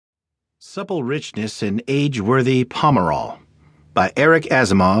Supple Richness and Age-Worthy Pomerol by Eric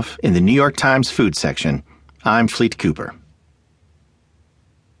Asimov in the New York Times Food section. I'm Fleet Cooper.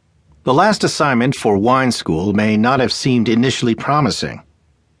 The last assignment for wine school may not have seemed initially promising.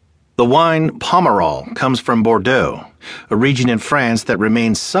 The wine Pomerol comes from Bordeaux, a region in France that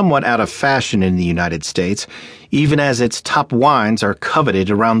remains somewhat out of fashion in the United States, even as its top wines are coveted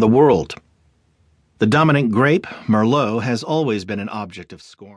around the world. The dominant grape, Merlot, has always been an object of scorn.